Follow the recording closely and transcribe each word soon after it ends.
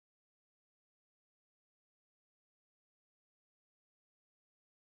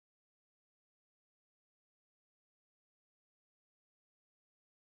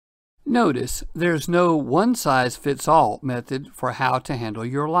Notice there's no one-size-fits-all method for how to handle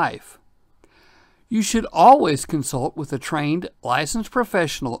your life. You should always consult with a trained, licensed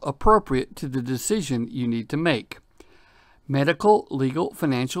professional appropriate to the decision you need to make. Medical, legal,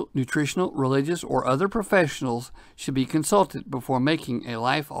 financial, nutritional, religious, or other professionals should be consulted before making a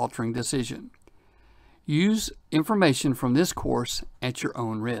life-altering decision. Use information from this course at your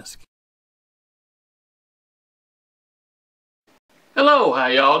own risk. Hello, how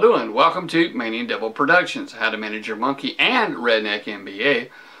y'all doing? Welcome to Manian Devil Productions, How to Manage Your Monkey and Redneck MBA.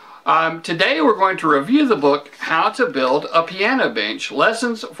 Today we're going to review the book, How to Build a Piano Bench,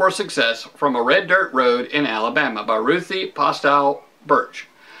 Lessons for Success from a Red Dirt Road in Alabama by Ruthi Postow Birch.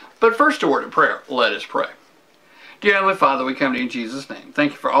 But first, a word of prayer. Let us pray. Dear Heavenly Father, we come to you in Jesus' name.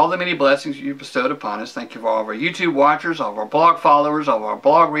 Thank you for all the many blessings you've bestowed upon us. Thank you for all of our YouTube watchers, all of our blog followers, all of our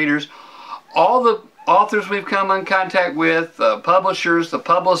blog readers, all the authors we've come in contact with, the publishers, the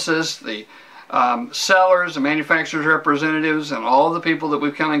publicists, the sellers, the manufacturers' representatives, and all the people that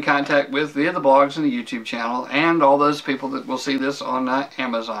we've come in contact with via the blogs and the YouTube channel, and all those people that will see this on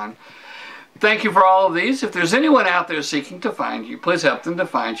Amazon. Thank you for all of these. If there's anyone out there seeking to find you, please help them to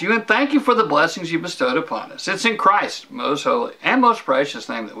find you, and thank you for the blessings you bestowed upon us. It's in Christ's most holy and most precious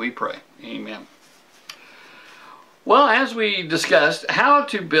name that we pray. Amen. Well, as we discussed, How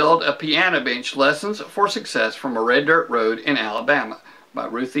to Build a Piano Bench, Lessons for Success from a Red Dirt Road in Alabama by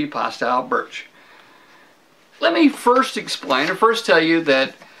Ruthi Postow Birch. Let me first explain, or first tell you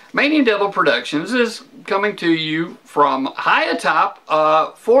that Manian Devil Productions is coming to you from high atop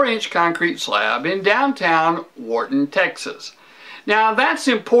a 4-inch concrete slab in downtown Wharton, Texas. Now, that's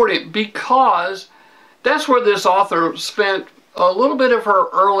important because that's where this author spent a little bit of her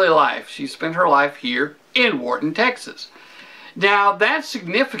early life. She spent her life here in Wharton, Texas. Now, that's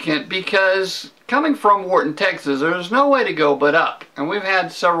significant because coming from Wharton, Texas, there's no way to go but up. And we've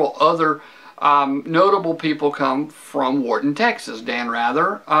had several other notable people come from Wharton, Texas. Dan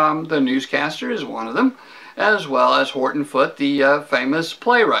Rather, the newscaster, is one of them, as well as Horton Foote, the famous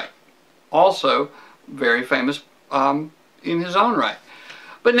playwright. Also very famous in his own right.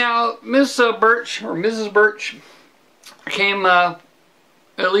 But now, Miss Birch, or Mrs. Birch, came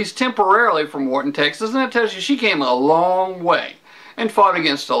at least temporarily from Wharton, Texas, and that tells you she came a long way and fought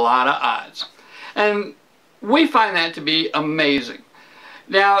against a lot of odds. And we find that to be amazing.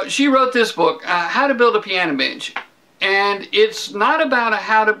 Now, she wrote this book, How to Build a Piano Bench, and it's not about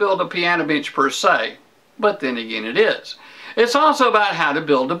how to build a piano bench per se, but then again it is. It's also about how to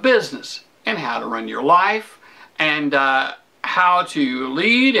build a business and how to run your life and how to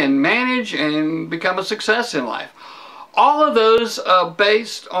lead and manage and become a success in life. All of those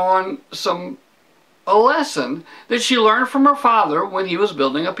based on a lesson that she learned from her father when he was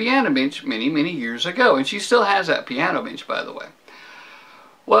building a piano bench many, many years ago. And she still has that piano bench, by the way.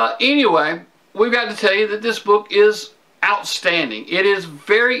 Well, anyway, we've got to tell you that this book is outstanding. It is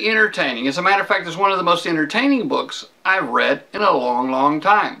very entertaining. As a matter of fact, it's one of the most entertaining books I've read in a long, long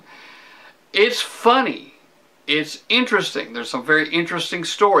time. It's funny. It's interesting. There's some very interesting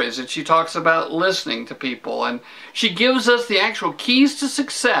stories that she talks about listening to people, and she gives us the actual keys to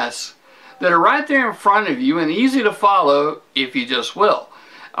success that are right there in front of you and easy to follow if you just will.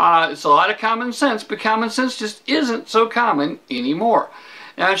 It's a lot of common sense, but common sense just isn't so common anymore.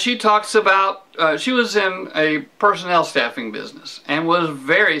 Now, she talks about, she was in a personnel staffing business and was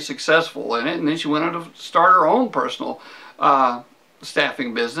very successful in it, and then she went on to start her own personal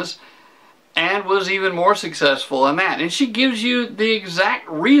staffing business and was even more successful in that. And she gives you the exact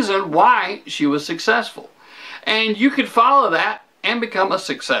reason why she was successful. And you could follow that and become a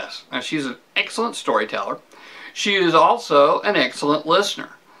success. Now, she's an excellent storyteller. She is also an excellent listener.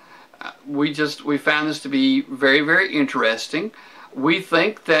 We found this to be very, very interesting. We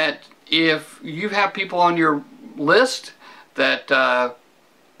think that if you have people on your list that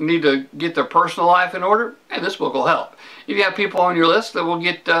need to get their personal life in order, hey, this book will help. If you have people on your list that will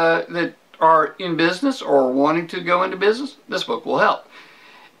get that are in business or wanting to go into business, this book will help.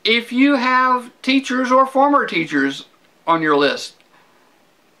 If you have teachers or former teachers on your list,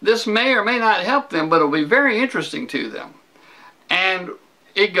 this may or may not help them, but it'll be very interesting to them. And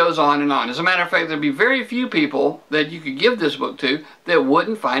it goes on and on. As a matter of fact, there'd be very few people that you could give this book to that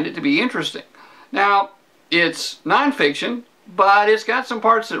wouldn't find it to be interesting. Now, it's nonfiction, but it's got some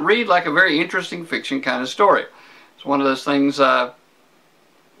parts that read like a very interesting fiction kind of story. It's one of those things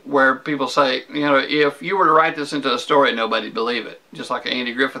where people say, you know, if you were to write this into a story, nobody'd believe it. Just like an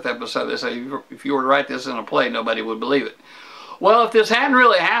Andy Griffith episode, they say, if you were to write this in a play, nobody would believe it. Well, if this hadn't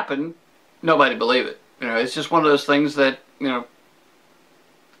really happened, nobody'd believe it. You know, it's just one of those things that, you know,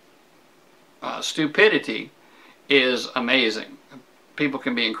 stupidity is amazing. people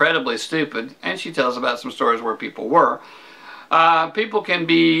can be incredibly stupid, and she tells about some stories where people were. People can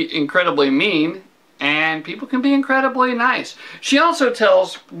be incredibly mean, and people can be incredibly nice. She also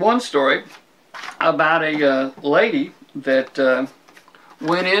tells one story about a lady that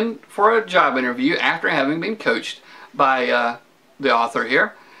went in for a job interview after having been coached by the author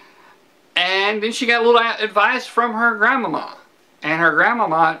here. And then she got a little advice from her grandmama. And her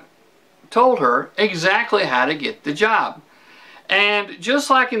grandmama told her exactly how to get the job. And just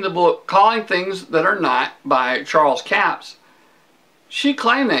like in the book, Calling Things That Are Not by Charles Capps, she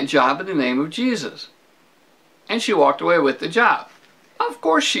claimed that job in the name of Jesus. And she walked away with the job. Of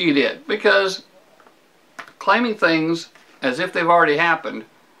course she did, because claiming things as if they've already happened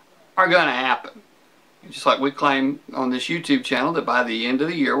are going to happen. Just like we claim on this YouTube channel that by the end of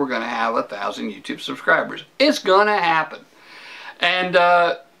the year we're going to have 1,000 YouTube subscribers. It's going to happen. And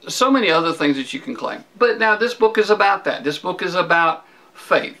so many other things that you can claim. But now this book is about that. This book is about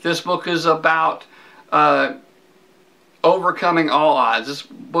faith. This book is about overcoming all odds. This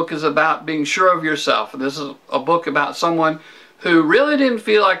book is about being sure of yourself. This is a book about someone who really didn't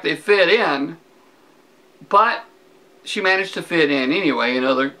feel like they fit in, but she managed to fit in anyway. In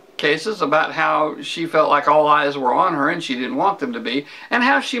other cases, about how she felt like all eyes were on her and she didn't want them to be, and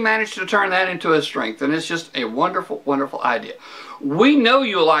how she managed to turn that into a strength. And it's just a wonderful, wonderful idea. We know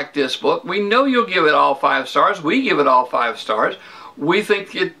you'll like this book. We know you'll give it all 5 stars. We give it all 5 stars. We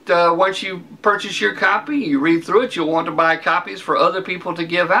think that once you purchase your copy, you read through it, you'll want to buy copies for other people to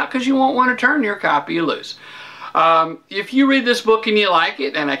give out, because you won't want to turn your copy loose. If you read this book and you like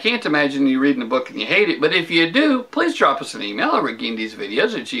it, and I can't imagine you reading a book and you hate it, but if you do, please drop us an email over at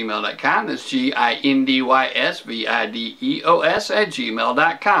gindysvideos@gmail.com. That's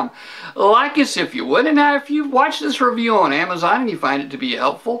gindysvideos@gmail.com. Like us if you would. And now if you've watched this review on Amazon and you find it to be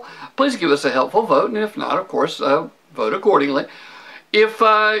helpful, please give us a helpful vote. And if not, of course, vote accordingly. If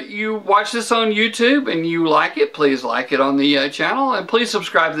you watch this on YouTube and you like it, please like it on the channel, and please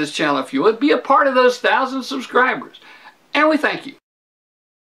subscribe to this channel if you would. Be a part of those 1,000 subscribers, and we thank you.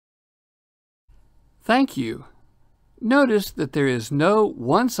 Thank you. Notice that there is no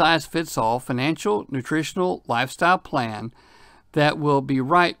one-size-fits-all financial, nutritional, lifestyle plan that will be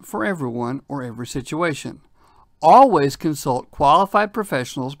right for everyone or every situation. Always consult qualified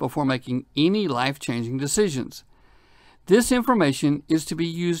professionals before making any life-changing decisions. This information is to be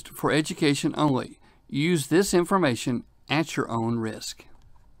used for education only. Use this information at your own risk.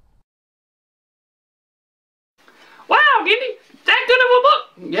 Wow, Gindy, that good of a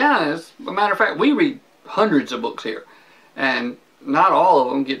book? Yeah, as a matter of fact, we read hundreds of books here, and not all of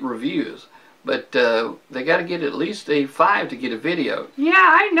them get reviews. But they got to get at least a 5 to get a video. Yeah,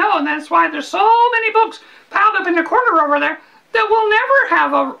 I know, and that's why there's so many books piled up in the corner over there that will never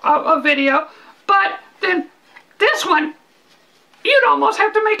have a video. But then this one, you'd almost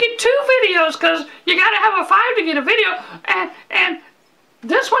have to make it 2 videos, because you got to have a 5 to get a video, and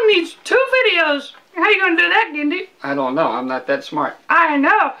this one needs 2 videos. How you going to do that, Gindy? I don't know. I'm not that smart. I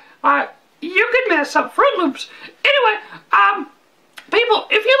know. You could mess up Fruit Loops. Anyway, people,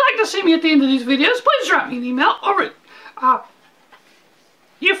 if you'd like to see me at the end of these videos, please drop me an email over at,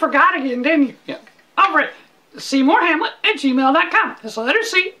 you forgot again, didn't you? Yeah. Over at SeymourHamlet@gmail.com. That's the letter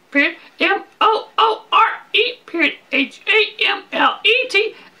C, period, M-O-O-R-E, period,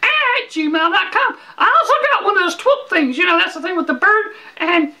 H-A-M-L-E-T, @gmail.com. I also got one of those twilp things. You know, that's the thing with the bird.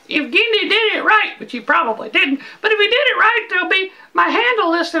 And if Gindy did it right, which he probably didn't, but if he did it right, there'll be my handle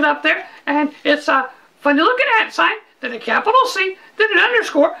listed up there. And it's a funny looking @ then a capital C, then an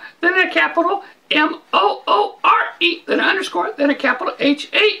underscore, then a capital M-O-O-R-E, then an underscore, then a capital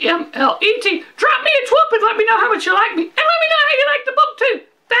H-A-M-L-E-T. Drop me a twilp and let me know how much you like me. And let me know how you like the book too.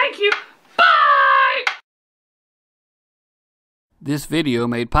 Thank you. Bye! This video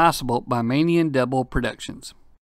made possible by Manian Devil Productions.